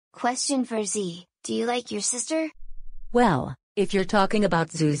Question for Z, do you like your sister? Well, if you're talking about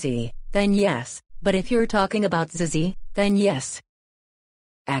Zuzi, then yes, but if you're talking about Zizi, then yes.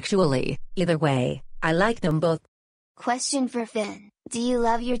 Actually, either way, I like them both. Question for Finn, do you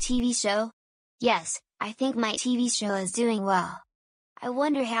love your TV show? Yes, I think my TV show is doing well. I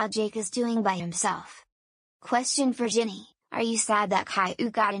wonder how Jake is doing by himself. Question for Ginny, are you sad that Caillou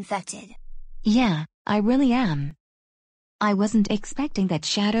got infected? Yeah, I really am. I wasn't expecting that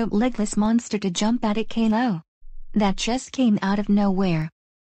shadow legless monster to jump out at Caillou. That just came out of nowhere.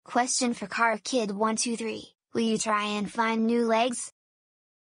 Question for Car Kid 123, will you try and find new legs?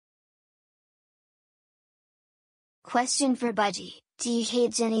 Question for Budgie, do you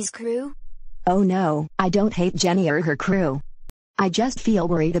hate Jenny's crew? Oh no, I don't hate Jenny or her crew. I just feel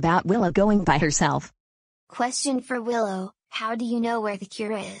worried about Willow going by herself. Question for Willow, how do you know where the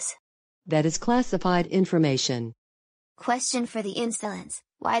cure is? That is classified information. Question for the insolence,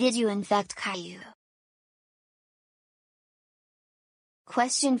 why did you infect Caillou?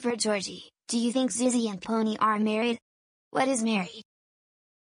 Question for Georgie, do you think Zizzy and Pony are married? What is married?